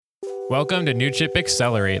Welcome to New Chip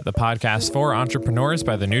Accelerate, the podcast for entrepreneurs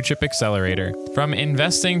by the New Chip Accelerator. From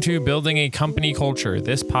investing to building a company culture,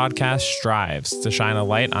 this podcast strives to shine a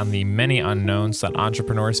light on the many unknowns that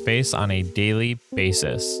entrepreneurs face on a daily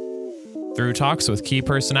basis. Through talks with key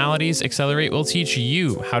personalities, Accelerate will teach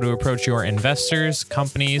you how to approach your investors,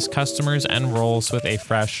 companies, customers, and roles with a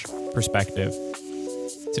fresh perspective.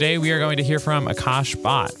 Today, we are going to hear from Akash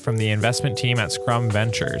Bhatt from the investment team at Scrum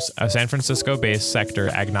Ventures, a San Francisco-based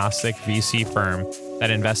sector-agnostic VC firm that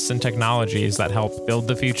invests in technologies that help build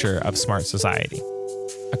the future of smart society.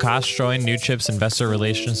 Akash joined New Chip's Investor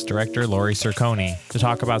Relations Director, Lori Cerconi, to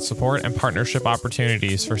talk about support and partnership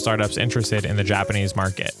opportunities for startups interested in the Japanese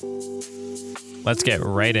market. Let's get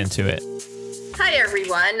right into it. Hi,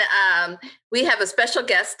 everyone. We have a special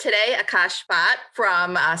guest today, Akash Bhatt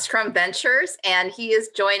from Scrum Ventures, and he is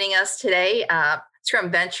joining us today.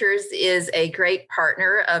 Scrum Ventures is a great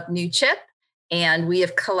partner of New Chip, and we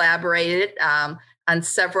have collaborated on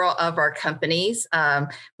several of our companies.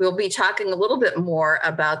 We'll be talking a little bit more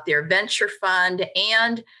about their venture fund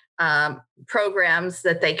and programs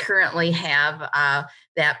that they currently have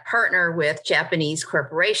that partner with Japanese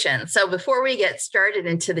corporations. So before we get started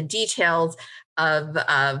into the details of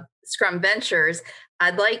Scrum Ventures,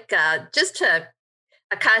 I'd like Akash,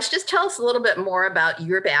 just tell us a little bit more about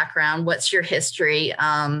your background. What's your history?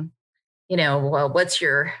 What's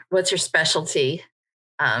your specialty?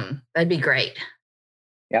 That'd be great.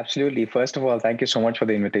 Absolutely. First of all, thank you so much for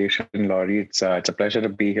the invitation, Laurie. It's a pleasure to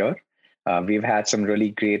be here. We've had some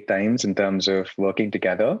really great times in terms of working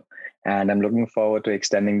together, and I'm looking forward to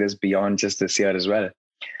extending this beyond just this year as well.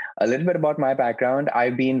 A little bit about my background.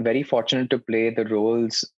 I've been very fortunate to play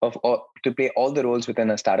all the roles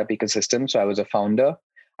within a startup ecosystem. So I was a founder.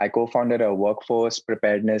 I co-founded a workforce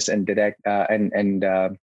preparedness and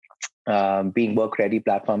being work ready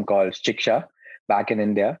platform called Shiksha back in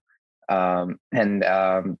India.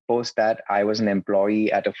 Post that, I was an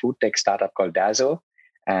employee at a food tech startup called Dazo,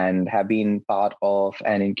 and have been part of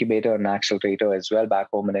an incubator and accelerator as well back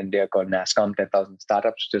home in India called NASSCOM 10,000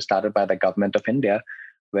 Startups, which was started by the government of India,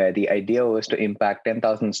 where the idea was to impact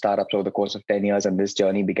 10,000 startups over the course of 10 years. And this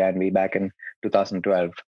journey began way back in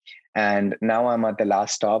 2012. And now I'm at the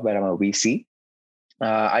last stop where I'm a VC.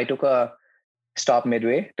 I took a stop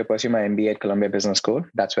midway to pursue my MBA at Columbia Business School.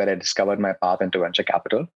 That's where I discovered my path into venture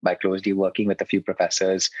capital by closely working with a few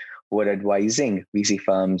professors who were advising VC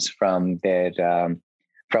firms from their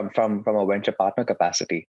from a venture partner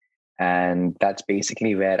capacity. And that's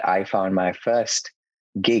basically where I found my first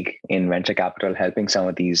gig in venture capital, helping some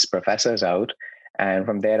of these professors out. And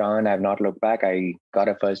from there on, I've not looked back. I got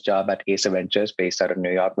a first job at Acer Ventures based out of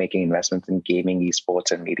New York, making investments in gaming,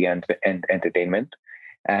 esports, and media and entertainment.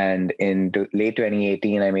 And in late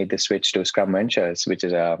 2018, I made the switch to Scrum Ventures, which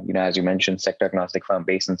is as you mentioned, sector agnostic firm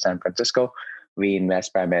based in San Francisco. We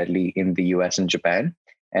invest primarily in the US and Japan.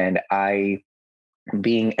 And I,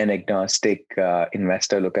 being an agnostic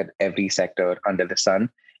investor, look at every sector under the sun,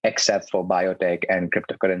 except for biotech and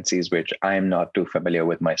cryptocurrencies, which I'm not too familiar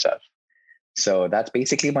with myself. So that's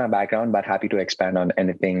basically my background, but happy to expand on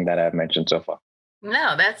anything that I've mentioned so far.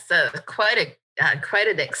 No, that's quite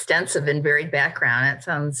an extensive and varied background. It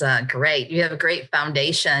sounds great. You have a great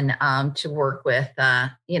foundation to work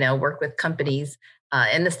with companies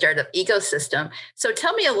in the startup ecosystem. So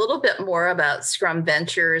tell me a little bit more about Scrum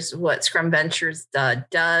Ventures, what Scrum Ventures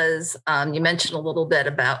does. You mentioned a little bit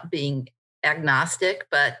about being agnostic,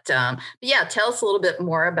 but yeah, tell us a little bit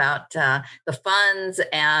more about the funds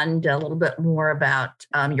and a little bit more about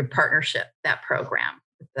your partnership, that program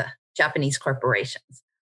with the Japanese corporations.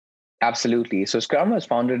 Absolutely. So Scrum was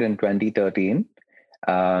founded in 2013,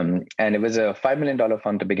 and it was a $5 million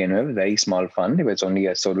fund to begin with, very small fund. It was only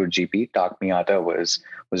a solo GP. Tak Miyata was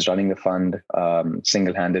running the fund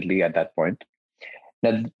single-handedly at that point.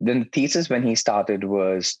 Now, then the thesis when he started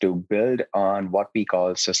was to build on what we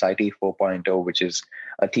call Society 4.0, which is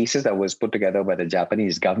a thesis that was put together by the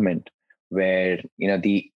Japanese government, where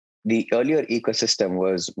the earlier ecosystem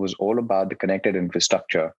was all about the connected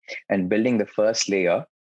infrastructure and building the first layer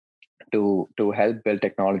to help build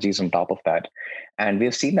technologies on top of that. And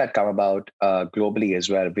we've seen that come about globally as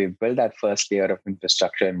well. We've built that first layer of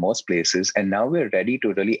infrastructure in most places, and now we're ready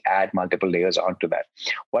to really add multiple layers onto that.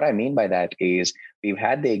 What I mean by that is we've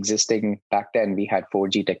had the existing, back then we had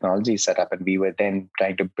 4G technology set up, and we were then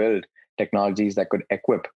trying to build technologies that could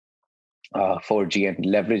equip 4G and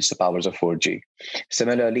leverage the powers of 4G.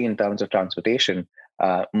 Similarly, in terms of transportation,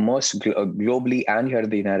 most globally and here in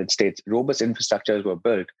the United States, robust infrastructures were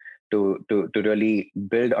built to really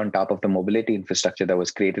build on top of the mobility infrastructure that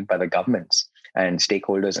was created by the governments and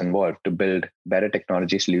stakeholders involved to build better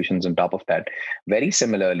technology solutions on top of that. Very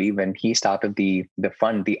similarly, when he started the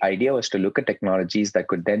fund, the idea was to look at technologies that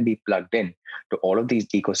could then be plugged in to all of these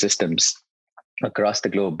ecosystems across the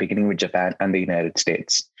globe, beginning with Japan and the United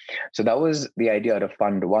States. So that was the idea of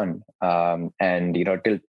Fund One. And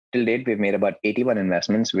till date, we've made about 81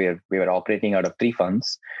 investments. We were operating out of 3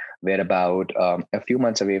 funds. We're about a few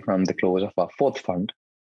months away from the close of our 4th fund.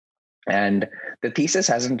 And the thesis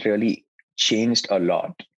hasn't really changed a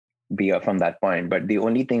lot from that point. But the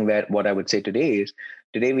only thing what I would say today is,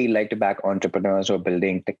 today we like to back entrepreneurs who are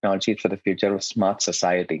building technologies for the future of smart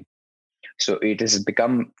society. So it has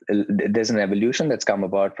become, there's an evolution that's come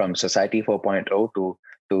about from Society 4.0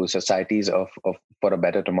 to societies of for a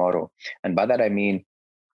better tomorrow. And by that, I mean,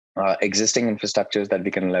 existing infrastructures that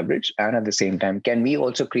we can leverage. And at the same time, can we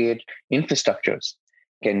also create infrastructures?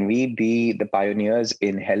 Can we be the pioneers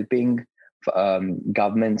in helping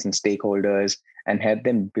governments and stakeholders and help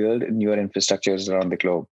them build newer infrastructures around the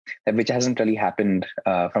globe, which hasn't really happened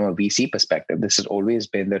from a VC perspective. This has always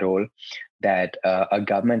been the role that a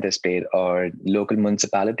government has played or local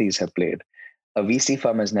municipalities have played. A VC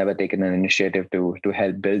firm has never taken an initiative to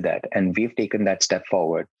help build that. And we've taken that step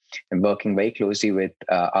forward and working very closely with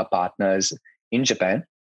our partners in Japan,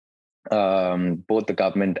 both the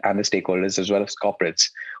government and the stakeholders, as well as corporates.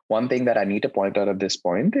 One thing that I need to point out at this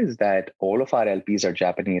point is that all of our LPs are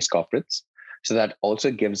Japanese corporates. So that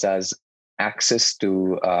also gives us access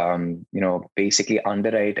to, basically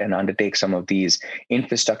underwrite and undertake some of these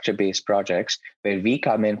infrastructure-based projects where we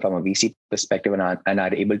come in from a VC perspective and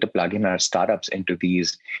are able to plug in our startups into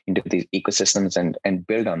these ecosystems and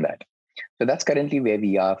build on that. So that's currently where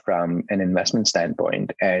we are from an investment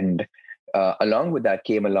standpoint. And along with that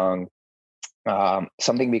came along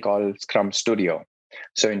something we call Scrum Studio.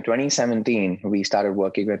 So in 2017, we started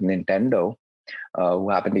working with Nintendo, who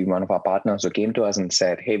happened to be one of our partners, who came to us and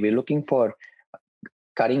said, hey, we're looking for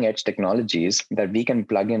cutting edge technologies that we can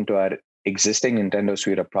plug into our existing Nintendo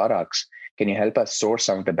suite of products. Can you help us source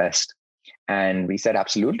some of the best? And we said,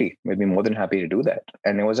 absolutely, we'd be more than happy to do that.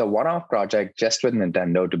 And it was a one-off project just with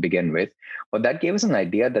Nintendo to begin with. But that gave us an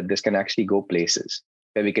idea that this can actually go places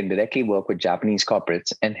where we can directly work with Japanese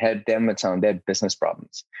corporates and help them with some of their business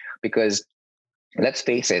problems. Because let's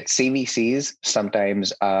face it, CVCs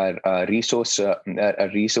sometimes are resource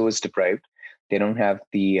deprived. They don't have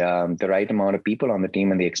the right amount of people on the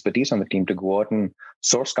team and the expertise on the team to go out and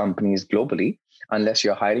source companies globally, unless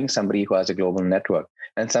you're hiring somebody who has a global network.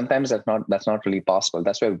 And sometimes that's not really possible.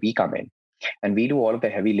 That's where we come in. And we do all of the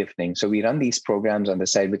heavy lifting. So we run these programs on the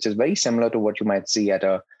side, which is very similar to what you might see at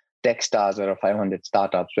a Techstars or a 500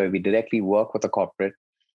 startups, where we directly work with a corporate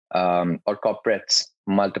or corporates,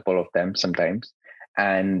 multiple of them sometimes,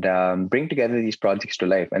 and bring together these projects to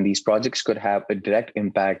life. And these projects could have a direct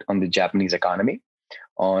impact on the Japanese economy,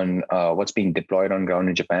 on what's being deployed on ground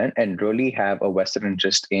in Japan, and really have a vested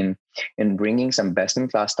interest in bringing some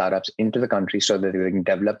best-in-class startups into the country so that they can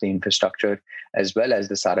develop the infrastructure as well as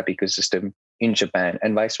the startup ecosystem in Japan,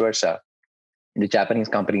 and vice versa. The Japanese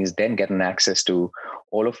companies then get an access to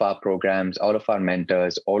all of our programs, all of our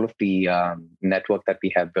mentors, all of the network that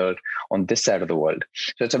we have built on this side of the world.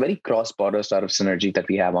 So it's a very cross-border sort of synergy that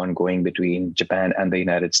we have ongoing between Japan and the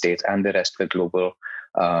United States and the rest of the global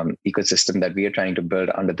ecosystem that we are trying to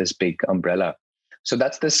build under this big umbrella. So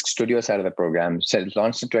that's the studio side of the program. So it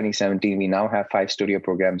launched in 2017. We now have 5 studio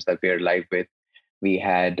programs that we are live with. We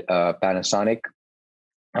had Panasonic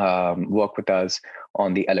work with us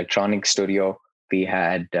on the electronic studio. We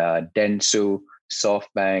had Dentsu,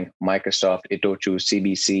 SoftBank, Microsoft, Itochu,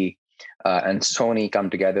 CBC, and Sony come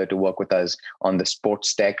together to work with us on the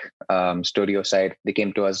sports tech studio side. They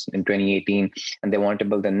came to us in 2018 and they wanted to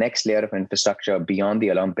build the next layer of infrastructure beyond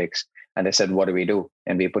the Olympics. And they said, what do we do?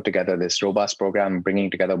 And we put together this robust program,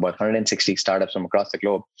 bringing together about 160 startups from across the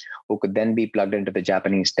globe who could then be plugged into the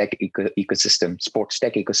Japanese tech ecosystem, sports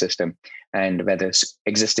tech ecosystem, and where the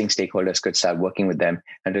existing stakeholders could start working with them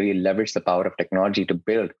and really leverage the power of technology to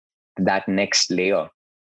build that next layer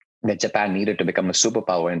that Japan needed to become a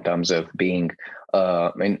superpower in terms of being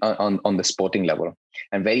on the sporting level.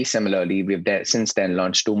 And very similarly, we've since then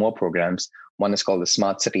launched 2 more programs. One is called the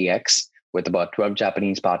Smart City X, with about 12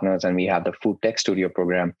 Japanese partners, and we have the Food Tech Studio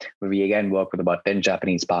program, where we again work with about 10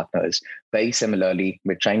 Japanese partners. Very similarly,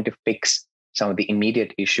 we're trying to fix some of the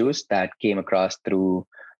immediate issues that came across through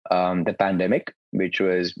the pandemic, which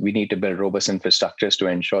was we need to build robust infrastructures to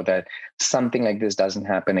ensure that something like this doesn't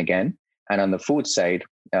happen again. And on the food side,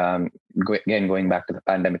 going back to the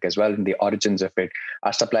pandemic as well, and the origins of it,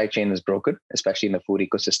 our supply chain is broken, especially in the food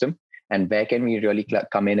ecosystem. And where can we really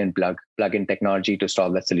come in and plug in technology to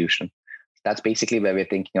solve that solution? That's basically where we're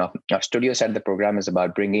thinking of. Our studio side of the program is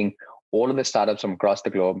about bringing all of the startups from across the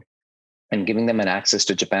globe and giving them an access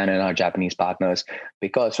to Japan and our Japanese partners,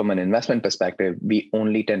 because from an investment perspective, we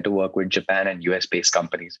only tend to work with Japan and US-based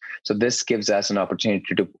companies. So this gives us an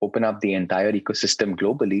opportunity to open up the entire ecosystem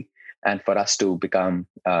globally, and for us to become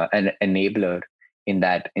an enabler in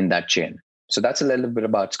that chain. So that's a little bit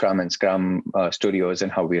about Scrum and Scrum Studios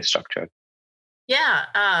and how we are structured. Yeah,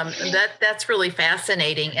 that's really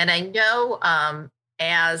fascinating. And I know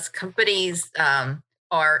as companies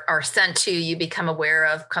are sent to you, become aware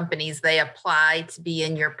of companies, they apply to be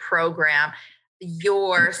in your program.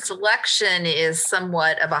 Your selection is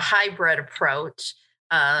somewhat of a hybrid approach.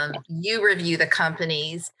 You review the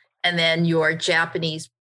companies, and then your Japanese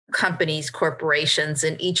companies, corporations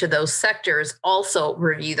in each of those sectors also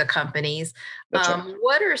review the companies. Right.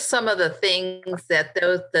 What are some of the things that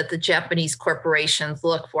the Japanese corporations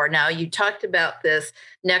look for? Now, you talked about this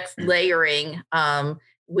next layering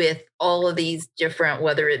with all of these different,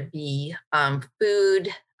 whether it be food,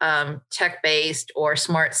 tech-based, or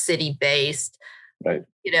smart city-based. Right.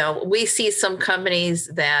 We see some companies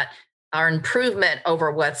that are improvement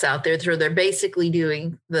over what's out there. They're basically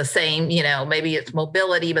doing the same, maybe it's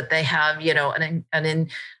mobility, but they have, an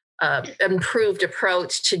improved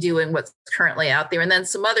approach to doing what's currently out there. And then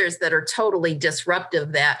some others that are totally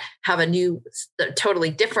disruptive that have a totally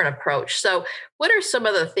different approach. So what are some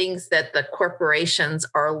of the things that the corporations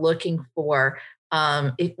are looking for?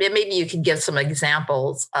 Maybe you could give some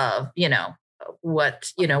examples of,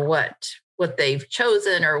 what they've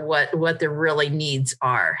chosen, or what their really needs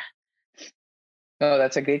are. No,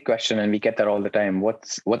 that's a great question. And we get that all the time.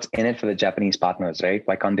 What's in it for the Japanese partners, right?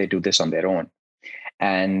 Why can't they do this on their own?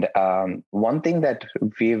 And one thing that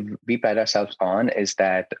we pride ourselves on is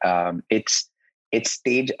that it's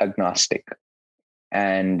stage agnostic.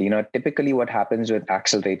 And typically what happens with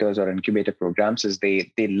accelerators or incubator programs is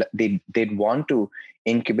they'd want to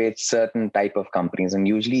incubate certain type of companies, and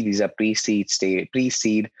usually these are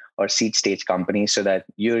pre-seed or seed stage companies, so that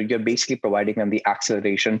you're basically providing them the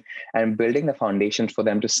acceleration and building the foundations for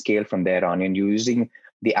them to scale from there on, and using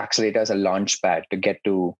the accelerator as a launch pad to get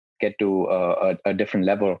to a different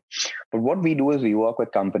level. But what we do is we work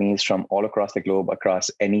with companies from all across the globe, across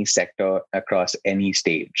any sector, across any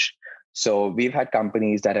stage. So we've had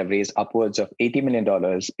companies that have raised upwards of $80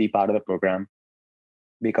 million be part of the program,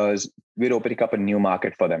 because we're opening up a new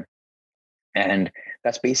market for them. And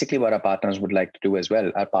that's basically what our partners would like to do as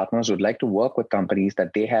well. Our partners would like to work with companies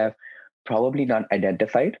that they have probably not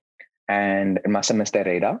identified and must have missed their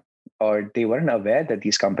radar, or they weren't aware that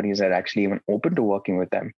these companies are actually even open to working with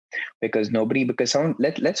them. Because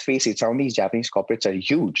let's face it, some of these Japanese corporates are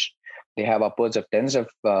huge. They have upwards of tens of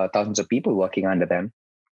thousands of people working under them.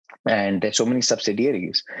 And there's so many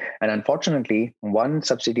subsidiaries. And unfortunately, one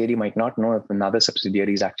subsidiary might not know if another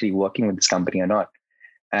subsidiary is actually working with this company or not.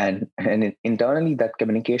 And internally, that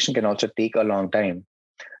communication can also take a long time.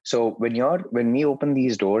 So when we open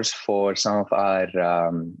these doors for some of our,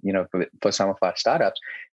 for some of our startups,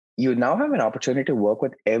 you now have an opportunity to work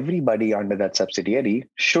with everybody under that subsidiary,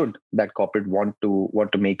 should that corporate want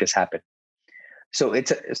to make this happen. So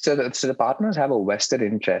the partners have a vested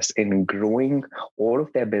interest in growing all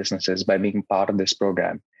of their businesses by being part of this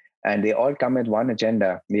program. And they all come with one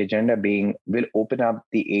agenda, the agenda being, we'll open up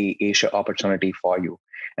the Asia opportunity for you.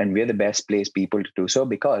 And we're the best placed people to do so,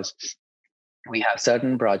 because we have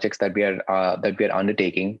certain projects that we are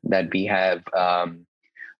undertaking, that we have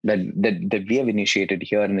that we have initiated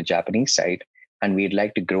here in the Japanese side, and we'd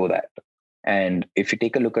like to grow that. And if you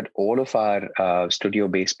take a look at all of our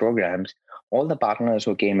studio-based programs, all the partners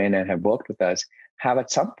who came in and have worked with us have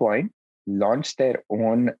at some point launched their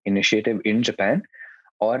own initiative in Japan,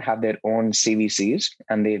 or have their own CVCs,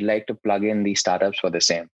 and they'd like to plug in these startups for the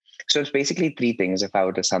same. So it's basically three things, if I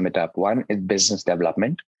were to sum it up. One is business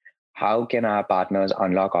development. How can our partners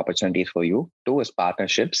unlock opportunities for you? Two is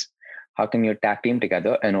partnerships. How can you tag team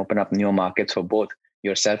together and open up new markets for both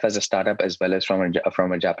yourself as a startup, as well as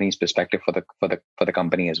from a Japanese perspective for the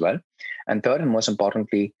company as well? And third, and most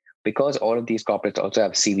importantly, because all of these corporates also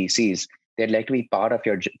have CVCs, they'd like to be part of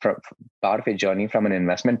your journey from an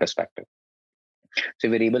investment perspective. So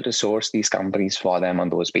we're able to source these companies for them on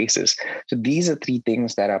those bases. So these are three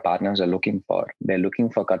things that our partners are looking for. They're looking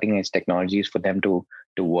for cutting edge technologies for them to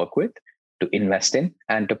work with, to invest in,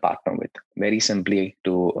 and to partner with. Very simply,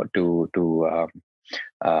 to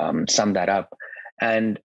sum that up.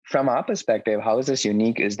 And from our perspective, how is this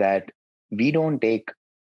unique is that we don't take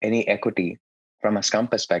any equity from a Scrum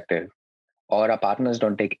perspective, or our partners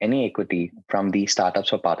don't take any equity from these startups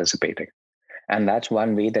for participating. And that's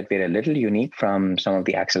one way that we're a little unique from some of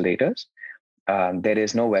the accelerators. There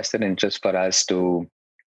is no vested interest for us to,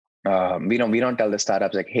 we don't tell the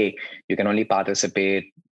startups like, hey, you can only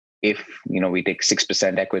participate if we take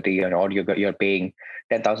 6% equity, or you're paying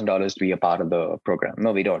 $10,000 to be a part of the program.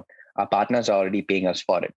 No, we don't. Our partners are already paying us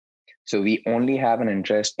for it. So we only have an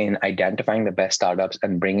interest in identifying the best startups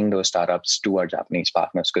and bringing those startups to our Japanese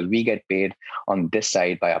partners, because we get paid on this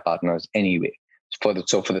side by our partners anyway.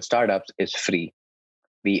 So for the startups, it's free.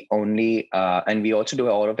 We only and we also do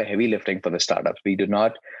all of the heavy lifting for the startups. We do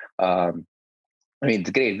not. It's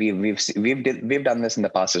great. We've done this in the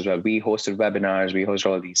past as well. We hosted webinars. We hosted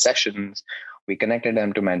all these sessions. We connected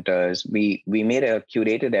them to mentors. We made a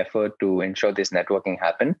curated effort to ensure this networking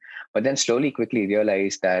happened, but then quickly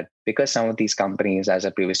realized that because some of these companies, as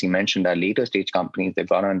I previously mentioned, are later stage companies, they've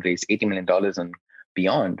gone on and raised $80 million and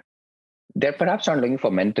beyond, they're perhaps not looking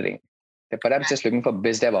for mentoring. They're perhaps just looking for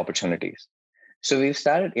biz dev opportunities. So we've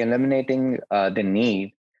started eliminating the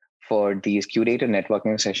need for these curated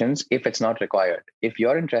networking sessions if it's not required. If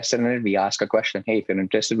you're interested in it, we ask a question. Hey, if you're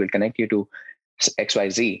interested, we'll connect you to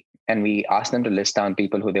XYZ. And we ask them to list down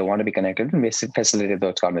people who they want to be connected, and we facilitate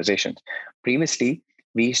those conversations. Previously,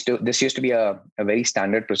 this used to be a very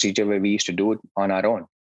standard procedure where we used to do it on our own.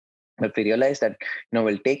 But we realized that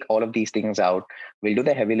we'll take all of these things out. We'll do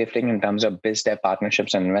the heavy lifting in terms of biz dev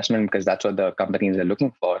partnerships and investment, because that's what the companies are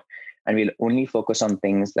looking for. And we'll only focus on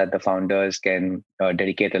things that the founders can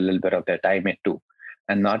dedicate a little bit of their time into,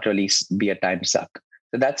 and not really be a time suck.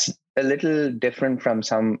 So that's a little different from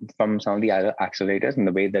some of the other accelerators in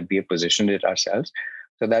the way that we have positioned it ourselves.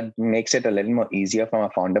 So that makes it a little more easier from a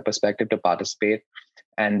founder perspective to participate,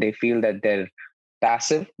 and they feel that they're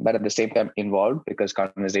passive, but at the same time involved, because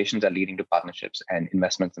conversations are leading to partnerships and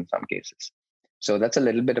investments in some cases. So that's a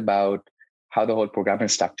little bit about how the whole program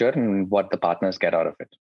is structured and what the partners get out of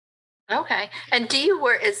it. Okay. And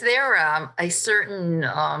is there a certain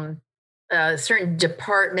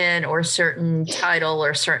department or certain title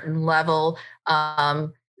or certain level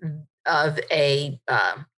of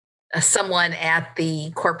someone at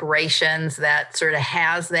the corporations that sort of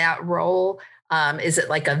has that role? Is it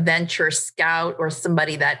like a venture scout or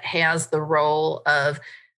somebody that has the role of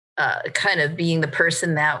kind of being the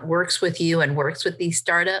person that works with you and works with these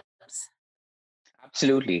startups?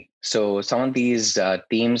 Absolutely. So some of these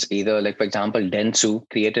teams, either like, for example, Dentsu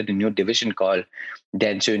created a new division called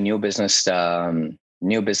Dentsu New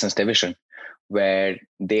Business Division, where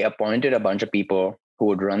they appointed a bunch of people who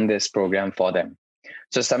would run this program for them.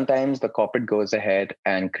 So sometimes the corporate goes ahead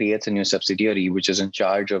and creates a new subsidiary, which is in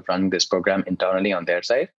charge of running this program internally on their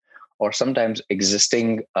side, or sometimes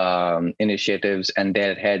existing initiatives and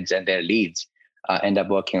their heads and their leads end up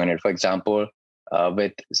working on it. For example,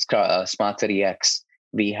 with Smart City X,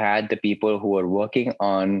 we had the people who were working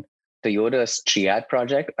on Toyota's Triad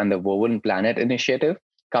project and the Woven Planet initiative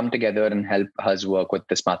come together and help us work with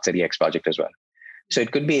the Smart City X project as well. So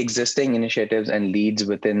it could be existing initiatives and leads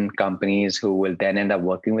within companies who will then end up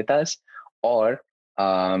working with us, or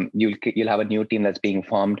you'll have a new team that's being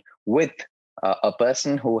formed with a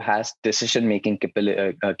person who has decision-making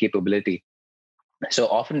capability. So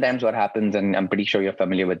oftentimes what happens, and I'm pretty sure you're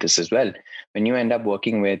familiar with this as well, when you end up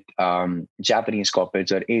working with Japanese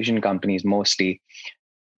corporates or Asian companies mostly,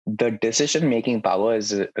 the decision-making power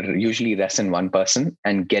is usually less than one person,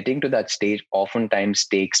 and getting to that stage oftentimes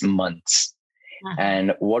takes months. Uh-huh.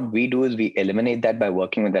 And what we do is we eliminate that by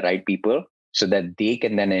working with the right people so that they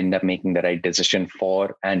can then end up making the right decision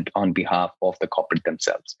for and on behalf of the corporate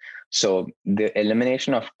themselves. So the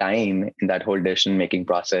elimination of time in that whole decision-making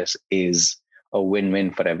process is a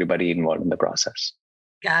win-win for everybody involved in the process.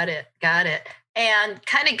 Got it. And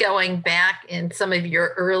kind of going back in some of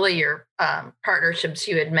your earlier partnerships,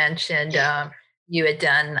 you had mentioned you had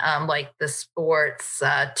done like the sports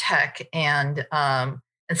tech and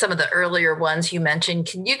some of the earlier ones you mentioned.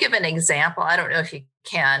 Can you give an example? I don't know if you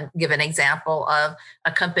can give an example of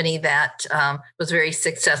a company that was very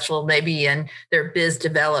successful, maybe in their biz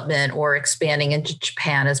development or expanding into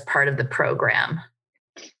Japan as part of the program.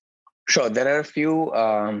 Sure. There are a few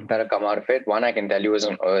that have come out of it. One I can tell you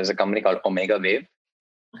is a company called Omega Wave,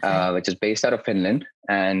 which is based out of Finland.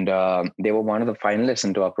 And they were one of the finalists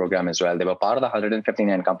into our program as well. They were part of the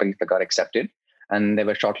 159 companies that got accepted. And they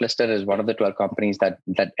were shortlisted as one of the 12 companies that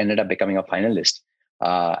ended up becoming a finalist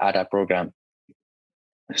at our program.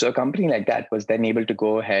 So a company like that was then able to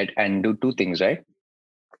go ahead and do two things, right?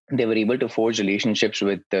 They were able to forge relationships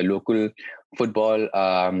with the local football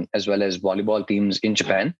as well as volleyball teams in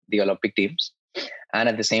Japan, the Olympic teams. And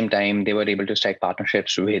at the same time, they were able to strike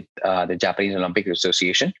partnerships with the Japanese Olympic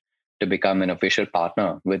Association to become an official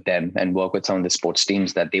partner with them and work with some of the sports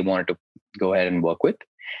teams that they wanted to go ahead and work with.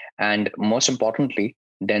 And most importantly,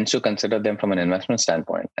 Dentsu considered them from an investment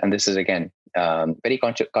standpoint. And this is, again, very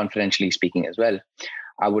confidentially speaking as well.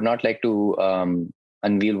 I would not like to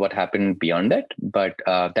unveil what happened beyond that, but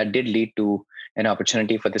that did lead to an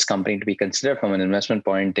opportunity for this company to be considered from an investment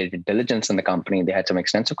point. They did diligence in the company. They had some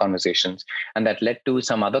extensive conversations, and that led to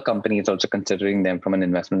some other companies also considering them from an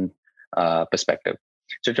investment perspective.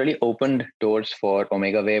 So it really opened doors for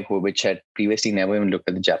OmegaWave, which had previously never even looked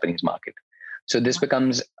at the Japanese market. So this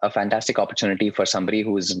becomes a fantastic opportunity for somebody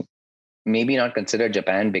who's maybe not considered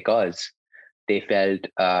Japan because they felt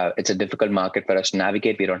it's a difficult market for us to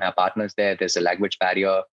navigate. We don't have partners there. There's a language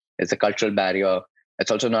barrier. There's a cultural barrier.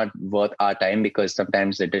 It's also not worth our time because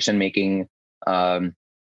sometimes the decision-making powers,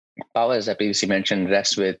 I previously mentioned,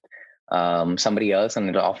 rest with somebody else, and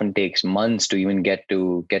it often takes months to even get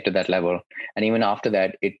to that level. And even after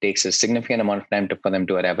that, it takes a significant amount of time for them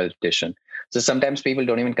to arrive at a decision. So sometimes people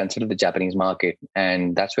don't even consider the Japanese market,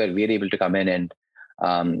 and that's where we're able to come in and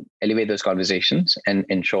elevate those conversations and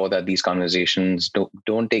ensure that these conversations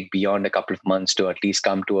don't take beyond a couple of months to at least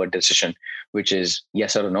come to a decision, which is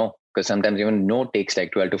yes or no. Because sometimes even no takes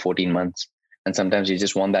like 12 to 14 months, and sometimes you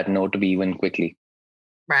just want that no to be even quickly.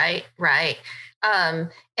 Right.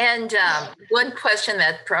 And one question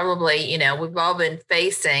that probably, we've all been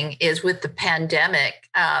facing is with the pandemic.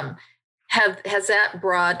 Has that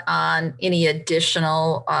brought on any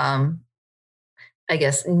additional,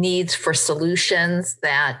 needs for solutions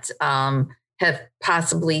that have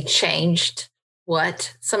possibly changed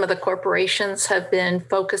what some of the corporations have been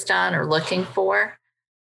focused on or looking for?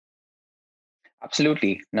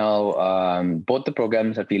 Absolutely. Now, both the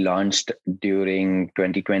programs that we launched during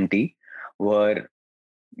 2020 were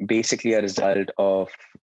basically a result of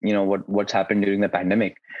what's happened during the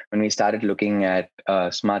pandemic. When we started looking at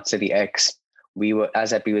Smart City X, we were,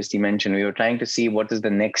 as I previously mentioned, we were trying to see what is the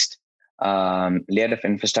next layer of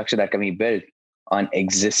infrastructure that can be built on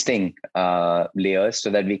existing layers, so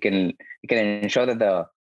that we can ensure that the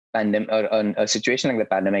pandemic or a situation like the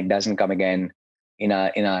pandemic doesn't come again in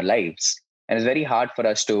our lives. And it's very hard for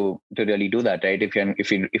us to really do that, right?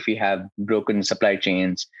 If we have broken supply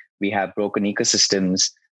chains, we have broken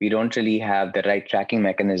ecosystems, we don't really have the right tracking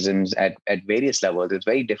mechanisms at various levels. It's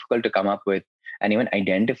very difficult to come up with and even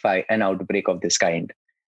identify an outbreak of this kind.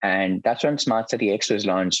 And that's when Smart City X was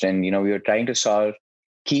launched. And, we were trying to solve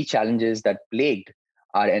key challenges that plagued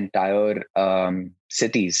our entire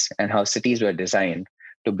cities and how cities were designed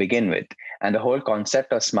to begin with. And the whole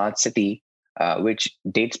concept of smart city, which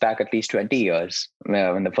dates back at least 20 years,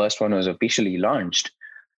 when the first one was officially launched,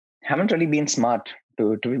 haven't really been smart,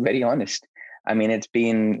 to be very honest. I mean, it's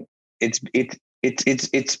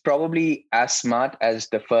probably as smart as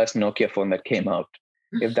the first Nokia phone that came out.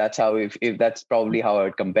 If that's probably how I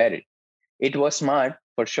would compare it. It was smart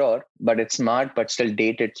for sure, but it's smart, but still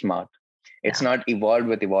dated smart. It's not evolved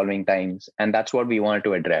with evolving times. And that's what we wanted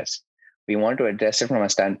to address. We want to address it from a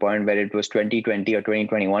standpoint where it was 2020 or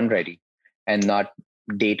 2021 ready, and not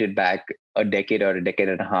dated back a decade or a decade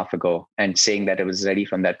and a half ago and saying that it was ready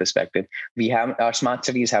from that perspective. Our smart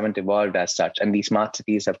cities haven't evolved as such. And these smart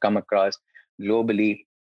cities have come across globally.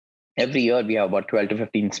 Every year we have about 12 to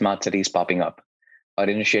 15 smart cities popping up, or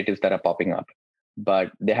initiatives that are popping up,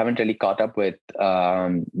 but they haven't really caught up with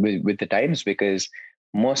the times, because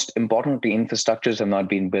most importantly, infrastructures have not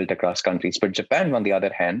been built across countries. But Japan, on the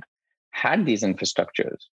other hand, had these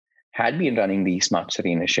infrastructures, had been running these smart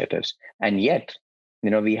city initiatives, and yet,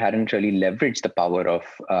 we hadn't really leveraged the power of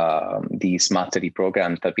the smart city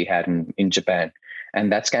programs that we had in Japan. And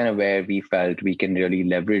that's kind of where we felt we can really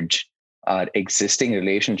leverage our existing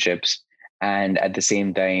relationships, and at the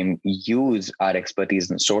same time use our expertise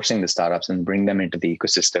in sourcing the startups and bring them into the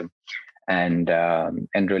ecosystem, and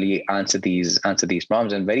really answer these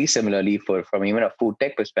problems. And very similarly, from even a food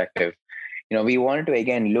tech perspective, we wanted to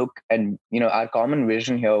again look, and our common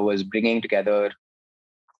vision here was bringing together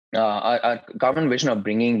our common vision of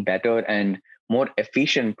bringing better and more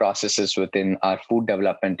efficient processes within our food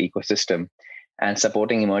development ecosystem, and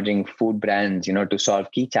supporting emerging food brands, to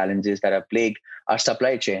solve key challenges that have plagued our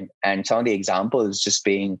supply chain. And some of the examples just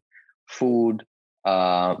being food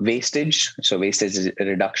wastage, so wastage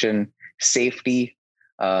reduction, safety,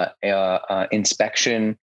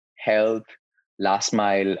 inspection, health, last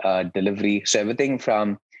mile delivery. So everything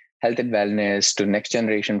from health and wellness to next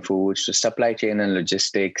generation foods to supply chain and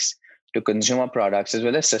logistics to consumer products, as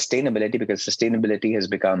well as sustainability, because sustainability has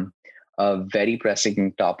become a very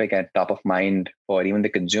pressing topic and top of mind for even the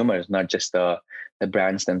consumers, not just the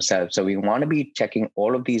brands themselves. So we want to be checking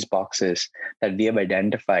all of these boxes that we have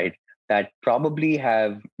identified that probably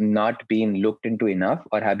have not been looked into enough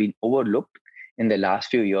or have been overlooked in the last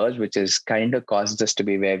few years, which has kind of caused us to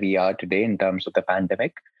be where we are today in terms of the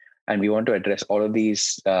pandemic. And we want to address all of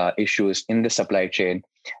these issues in the supply chain.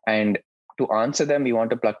 And to answer them, we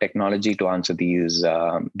want to plug technology to answer these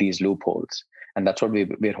loopholes. And that's what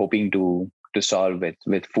we're hoping to solve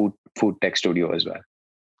with Food Tech Studio as well.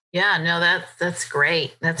 Yeah, no, that's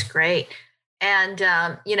great. That's great. And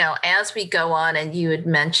as we go on, and you had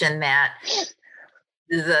mentioned that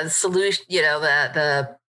the solution,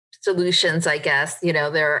 the solutions, I guess,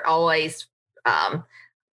 they're always,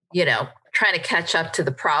 trying to catch up to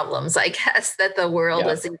the problems, I guess, that the world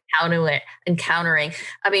is encountering.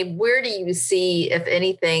 I mean, where do you see, if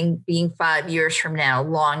anything, being 5 years from now,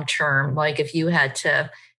 long term, like if you had to,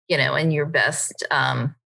 in your best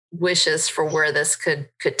wishes for where this could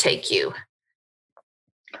take you?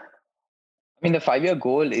 I mean, the 5-year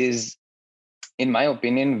goal is, in my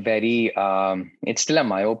opinion, very, it's still a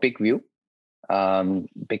myopic view,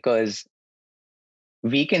 because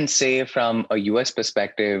we can say from a US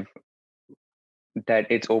perspective that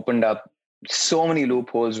it's opened up so many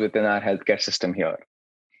loopholes within our healthcare system here.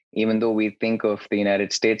 Even though we think of the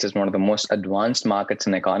United States as one of the most advanced markets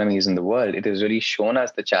and economies in the world, it has really shown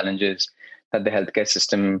us the challenges that the healthcare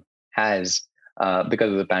system has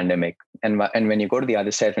because of the pandemic. And when you go to the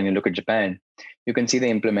other side, when you look at Japan, you can see the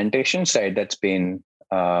implementation side that's been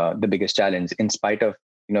the biggest challenge. In spite of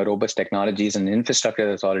robust technologies and infrastructure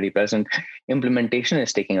that's already present, implementation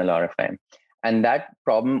is taking a lot of time. And that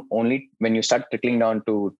problem only when you start trickling down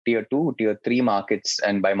to tier 2, tier 3 markets,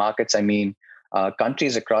 and by markets I mean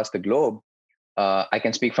countries across the globe. I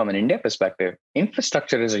can speak from an India perspective.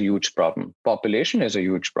 Infrastructure is a huge problem. Population is a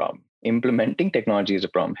huge problem. Implementing technology is a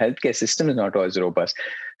problem. Healthcare system is not always robust.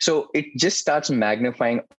 So it just starts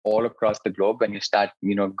magnifying all across the globe when you start,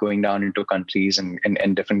 going down into countries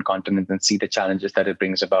and different continents and see the challenges that it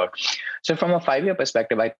brings about. So from a 5-year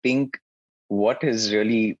perspective, I think what is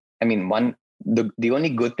really, the only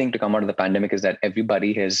good thing to come out of the pandemic is that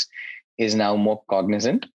everybody is now more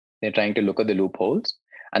cognizant. They're trying to look at the loopholes,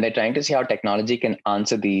 and they're trying to see how technology can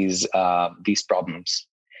answer these problems.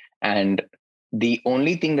 And the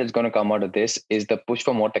only thing that's going to come out of this is the push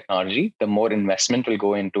for more technology. The more investment will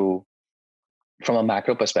go into, from a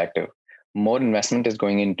macro perspective, more investment is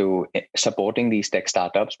going into supporting these tech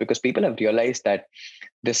startups, because people have realized that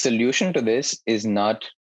the solution to this is not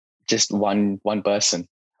just one person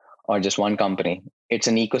or just one company. It's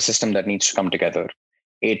an ecosystem that needs to come together.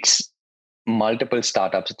 It's multiple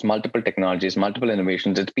startups, it's multiple technologies, multiple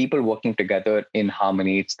innovations. It's people working together in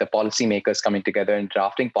harmony. It's the policymakers coming together and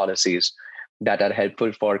drafting policies that are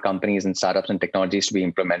helpful for companies and startups and technologies to be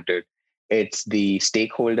implemented. It's the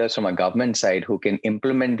stakeholders from a government side who can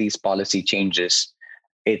implement these policy changes.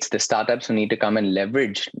 It's the startups who need to come and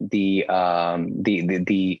leverage the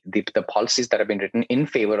policies that have been written in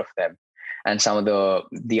favor of them, and some of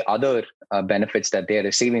the other benefits that they are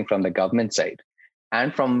receiving from the government side.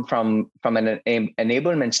 And from an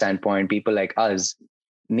enablement standpoint, people like us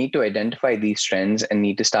need to identify these trends and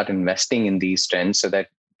need to start investing in these trends so that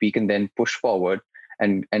we can then push forward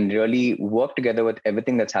and really work together with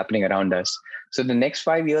everything that's happening around us. So the next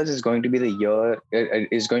 5 years is going to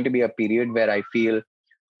be a period where I feel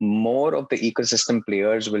more of the ecosystem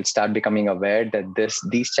players will start becoming aware that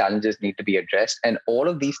these challenges need to be addressed, and all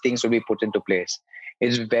of these things will be put into place.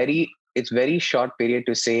 It's very short period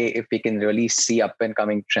to say if we can really see up and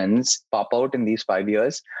coming trends pop out in these 5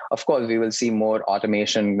 years. Of course, we will see more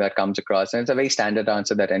automation that comes across, and it's a very standard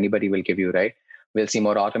answer that anybody will give you, right? We'll see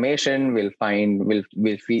more automation. We'll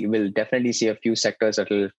definitely see a few sectors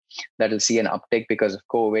that'll see an uptick because of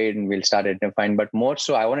COVID, and we'll start identifying. But more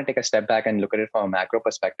so, I want to take a step back and look at it from a macro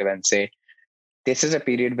perspective and say, this is a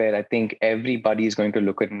period where I think everybody is going to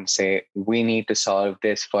look at it and say, we need to solve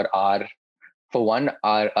this for our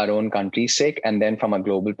own country's sake, and then from a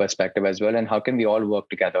global perspective as well. And how can we all work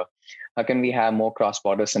together? How can we have more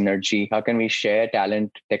cross-border synergy? How can we share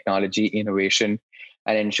talent, technology, innovation,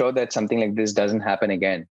 and ensure that something like this doesn't happen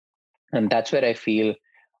again? And that's where I feel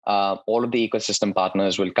all of the ecosystem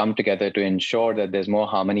partners will come together to ensure that there's more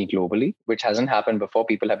harmony globally, which hasn't happened before.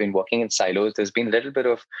 People have been working in silos. There's been a little bit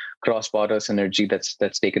of cross-border synergy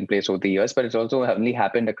that's taken place over the years, but it's also only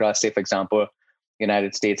happened across, say, for example,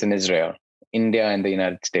 United States and Israel, India and the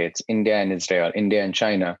United States, India and Israel, India and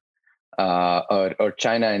China, or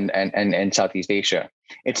China and Southeast Asia.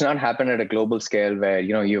 It's not happened at a global scale where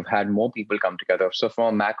you've had more people come together. So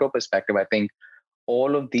from a macro perspective, I think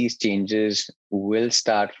all of these changes will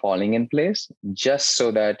start falling in place, just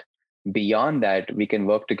so that beyond that, we can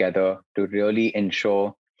work together to really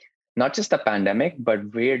ensure not just the pandemic, but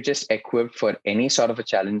we're just equipped for any sort of a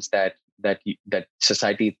challenge that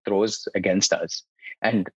society throws against us.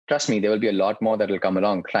 And trust me, there will be a lot more that will come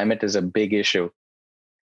along. Climate is a big issue.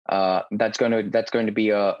 That's going to be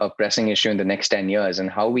a pressing issue in the next 10 years, and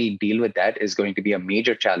how we deal with that is going to be a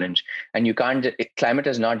major challenge. And climate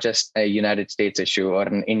is not just a United States issue or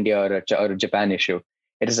an India or a Japan issue.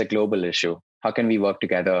 It is a global issue. How can we work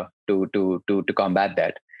together to combat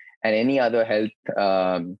that? And any other health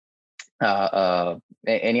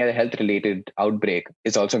related outbreak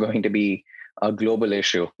is also going to be a global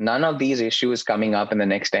issue. None of these issues coming up in the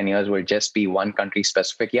next 10 years will just be one country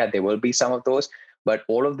specific. Yeah, there will be some of those, but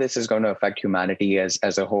all of this is going to affect humanity as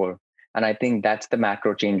a whole. And I think that's the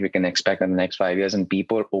macro change we can expect in the next 5 years. And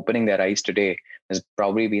people opening their eyes today has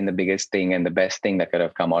probably been the biggest thing and the best thing that could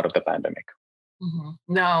have come out of the pandemic. Mm-hmm.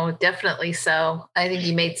 No, definitely so. I think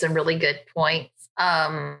you made some really good points.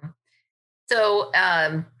 So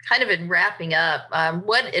kind of in wrapping up,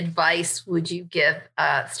 what advice would you give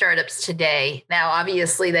startups today? Now,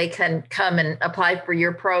 obviously, they can come and apply for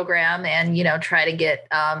your program and, try to get,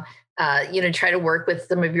 try to work with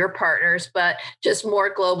some of your partners, but just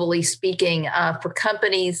more globally speaking, for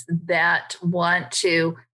companies that want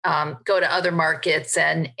to go to other markets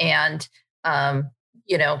and get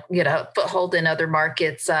a foothold in other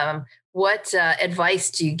markets, what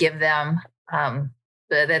advice do you give them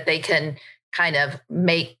that they can kind of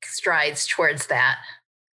make strides towards that?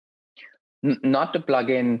 Not to plug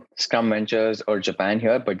in Scrum Ventures or Japan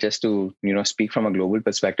here, but just to speak from a global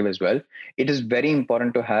perspective as well. It is very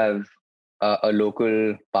important to have a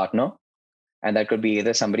local partner, and that could be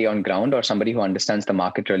either somebody on ground or somebody who understands the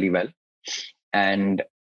market really well. And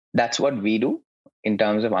that's what we do in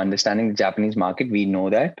terms of understanding the Japanese market. We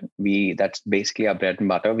know that's basically our bread and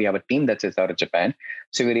butter. We have a team that sits out of Japan.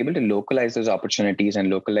 So we're able to localize those opportunities and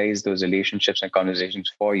localize those relationships and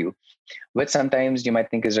conversations for you, which sometimes you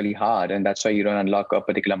might think is really hard. And that's why you don't unlock a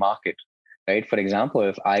particular market, right? For example,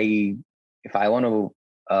 if I want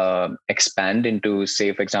to expand into,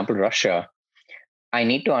 say, for example, Russia, I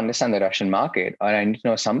need to understand the Russian market, or I need to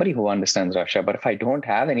know somebody who understands Russia. But if I don't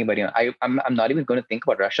have anybody, I'm not even going to think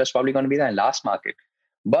about Russia. It's probably going to be the last market.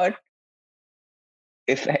 But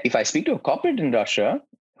if I speak to a corporate in Russia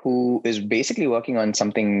who is basically working on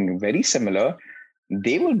something very similar,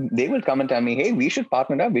 they will come and tell me, hey, we should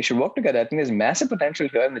partner up. We should work together. I think there's massive potential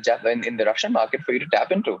here in the Russian market for you to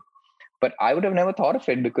tap into. But I would have never thought of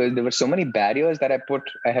it because there were so many barriers that I put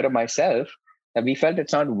ahead of myself that we felt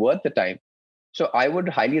it's not worth the time. So I would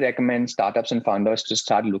highly recommend startups and founders to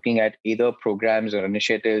start looking at either programs or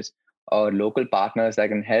initiatives or local partners that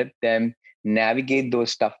can help them navigate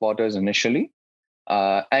those tough waters initially,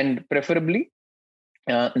 and preferably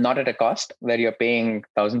not at a cost where you're paying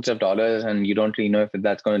thousands of dollars and you don't really know if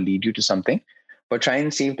that's going to lead you to something. But try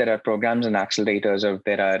and see if there are programs and accelerators, or if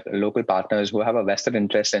there are local partners who have a vested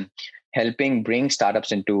interest in helping bring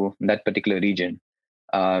startups into that particular region.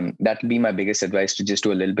 That would be my biggest advice, to just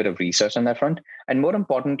do a little bit of research on that front. And more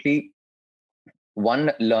importantly,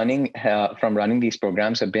 one learning from running these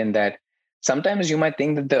programs have been that sometimes you might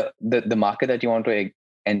think that the market that you want to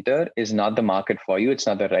enter is not the market for you. It's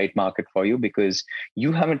not the right market for you because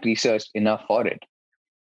you haven't researched enough for it.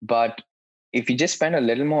 But if you just spend a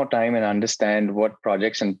little more time and understand what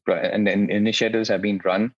projects and initiatives have been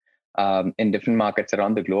run in different markets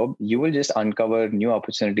around the globe, you will just uncover new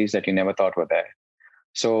opportunities that you never thought were there.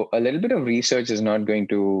 So a little bit of research is not going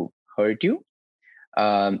to hurt you.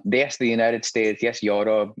 Yes, the United States, yes,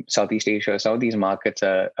 Europe, Southeast Asia, some of these markets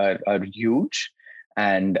are huge.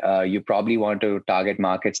 And you probably want to target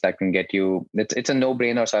markets that can get you, it's a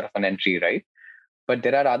no-brainer sort of an entry, right? But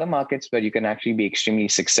there are other markets where you can actually be extremely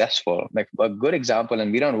successful. Like a good example,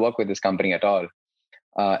 and we don't work with this company at all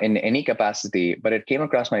in any capacity, but it came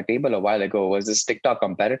across my table a while ago, was this TikTok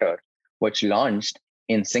competitor, which launched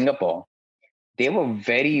in Singapore. They were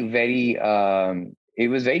very, very, it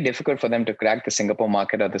was very difficult for them to crack the Singapore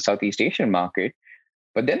market or the Southeast Asian market.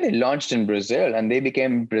 But then they launched in Brazil, and they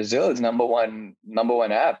became Brazil's number one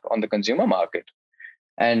app on the consumer market.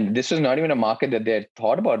 And this was not even a market that they had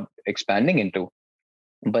thought about expanding into.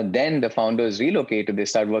 But then the founders relocated, they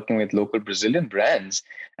started working with local Brazilian brands.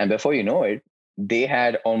 And before you know it, they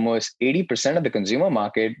had almost 80% of the consumer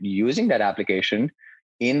market using that application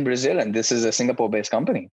in Brazil. And this is a Singapore-based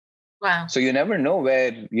company. Wow. So you never know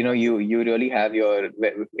where, you really have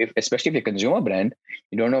especially if you're a consumer brand,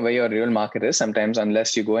 you don't know where your real market is sometimes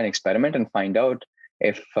unless you go and experiment and find out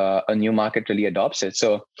if a new market really adopts it.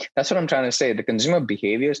 So that's what I'm trying to say. The consumer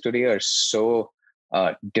behaviors today are so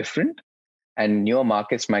different, and newer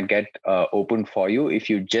markets might get open for you if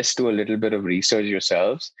you just do a little bit of research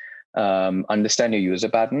yourselves, understand your user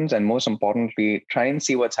patterns, and most importantly, try and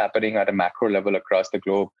see what's happening at a macro level across the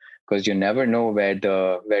globe, because you never know where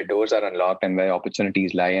doors are unlocked and where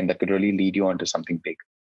opportunities lie, and that could really lead you onto something big.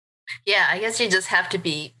 Yeah, I guess you just have to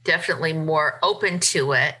be definitely more open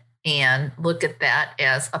to it and look at that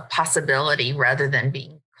as a possibility rather than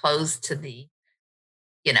being closed to the,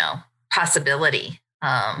 possibility.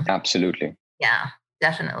 Absolutely. Yeah,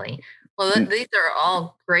 definitely. Well, these are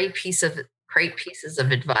all great pieces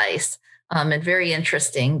of advice, and very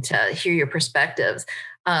interesting to hear your perspectives.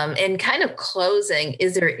 And kind of closing,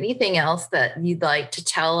 is there anything else that you'd like to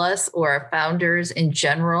tell us or our founders in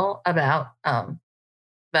general about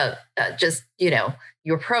just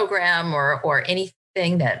your program or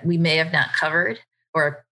anything that we may have not covered?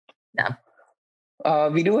 Or no?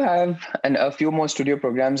 We do have a few more studio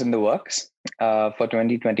programs in the works for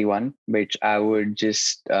 2021, which I would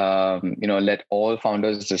just let all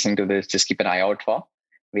founders listening to this just keep an eye out for.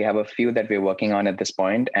 We have a few that we're working on at this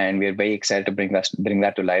point, and we're very excited to bring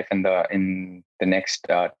that to life in the next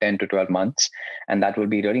 10 to 12 months. And that will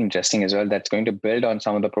be really interesting as well. That's going to build on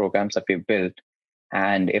some of the programs that we've built.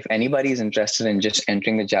 And if anybody is interested in just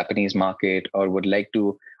entering the Japanese market or would like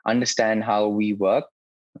to understand how we work,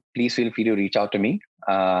 please feel free to reach out to me.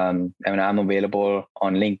 I'm available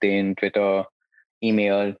on LinkedIn, Twitter,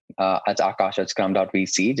 email at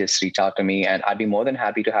akash@scrum.vc. Just reach out to me, and I'd be more than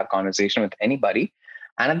happy to have conversation with anybody.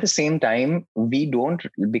 And at the same time,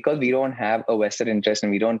 because we don't have a vested interest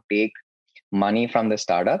and we don't take money from the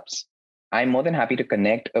startups, I'm more than happy to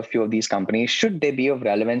connect a few of these companies. Should they be of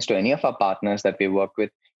relevance to any of our partners that we worked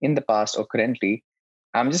with in the past or currently,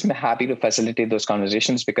 I'm just happy to facilitate those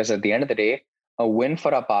conversations, because at the end of the day, a win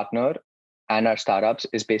for our partner and our startups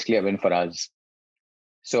is basically a win for us.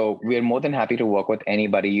 So we're more than happy to work with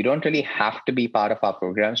anybody. You don't really have to be part of our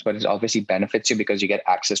programs, but it obviously benefits you because you get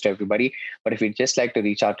access to everybody. But if you'd just like to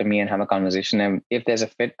reach out to me and have a conversation, and if there's a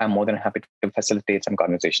fit, I'm more than happy to facilitate some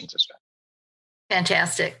conversations as well.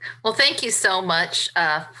 Fantastic. Well, thank you so much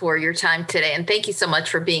for your time today. And thank you so much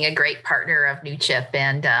for being a great partner of NewChip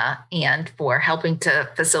and for helping to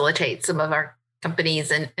facilitate some of our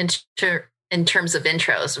companies in terms of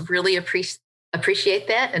intros. Really appreciate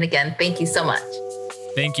that. And again, thank you so much.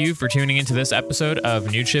 Thank you for tuning into this episode of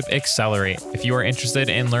NewChip Accelerate. If you are interested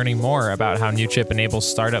in learning more about how NewChip enables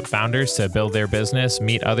startup founders to build their business,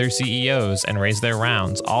 meet other CEOs, and raise their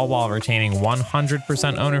rounds, all while retaining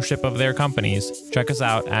 100% ownership of their companies, check us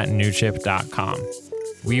out at newchip.com.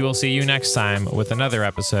 We will see you next time with another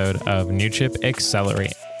episode of NewChip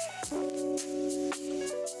Accelerate.